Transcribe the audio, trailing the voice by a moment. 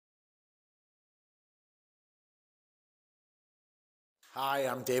Hi,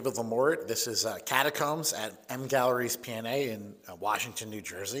 I'm David LaMorte. This is CATACOMBS at M Galleries P&A in Washington, New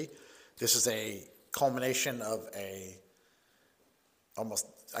Jersey. This is a culmination of a almost,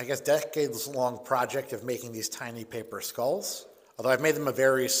 I guess, decades-long project of making these tiny paper skulls. Although I've made them of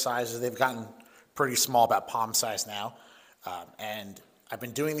various sizes, they've gotten pretty small, about palm size now. And I've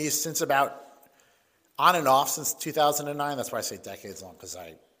been doing these since about on and off since 2009. That's why I say decades long, because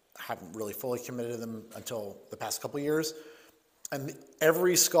I haven't really fully committed to them until the past couple years. And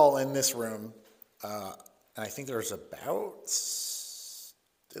every skull in this room, and I think there's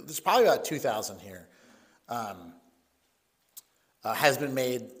probably about 2,000 here, has been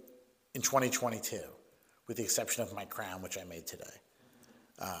made in 2022, with the exception of my crown, which I made today.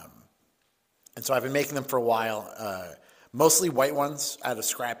 And so I've been making them for a while, mostly white ones out of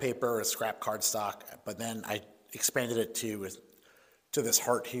scrap paper or scrap cardstock, but then I expanded it to this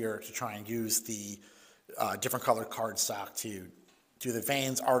heart here to try and use the different colored cardstock to do the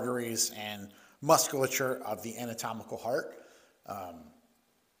veins, arteries, and musculature of the anatomical heart.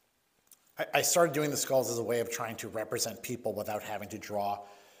 I started doing the skulls as a way of trying to represent people without having to draw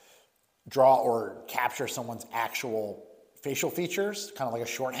or capture someone's actual facial features, kind of like a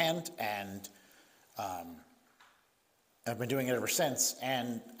shorthand, and I've been doing it ever since,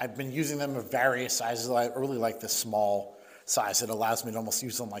 and I've been using them of various sizes. I really like the small size. It allows me to almost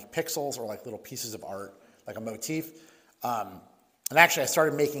use them like pixels or like little pieces of art, like a motif. And actually, I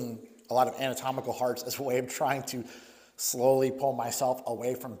started making a lot of anatomical hearts as a way of trying to slowly pull myself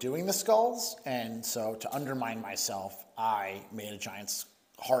away from doing the skulls. And so to undermine myself, I made a giant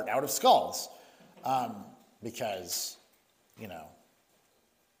heart out of skulls because, you know,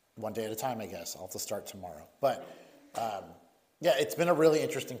 one day at a time, I guess. I'll have to start tomorrow. But yeah, it's been a really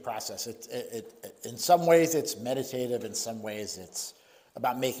interesting process. In some ways, it's meditative. In some ways, it's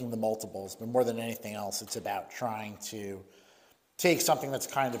about making the multiples. But more than anything else, it's about trying to take something that's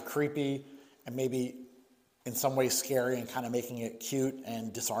kind of creepy and maybe in some ways scary and kind of making it cute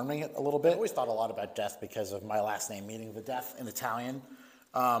and disarming it a little bit. I always thought a lot about death because of my last name, meaning the death in Italian.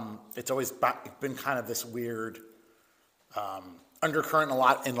 It's always been kind of this weird undercurrent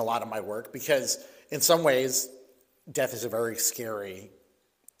in a lot of my work, because in some ways death is a very scary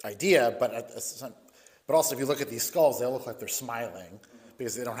idea, but also if you look at these skulls, they look like they're smiling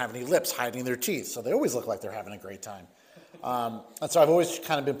because they don't have any lips hiding their teeth, so they always look like they're having a great time. And so I've always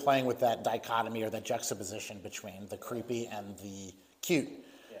kind of been playing with that dichotomy or that juxtaposition between the creepy and the cute.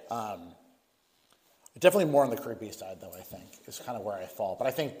 Definitely more on the creepy side, though, I think, is kind of where I fall. But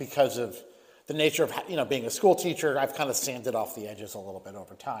I think because of the nature of, you know, being a school teacher, I've kind of sanded off the edges a little bit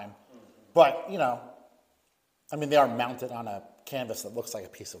over time. But, you know, I mean, they are mounted on a canvas that looks like a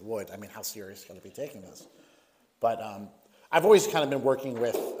piece of wood. I mean, how serious can I be taking this? But I've always kind of been working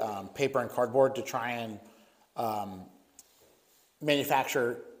with paper and cardboard to try and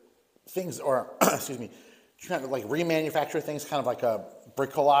manufacture things, or excuse me, trying to like remanufacture things, kind of like a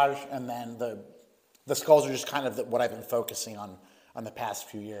brick collage, and then the skulls are just kind of what I've been focusing on the past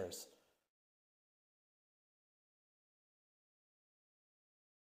few years.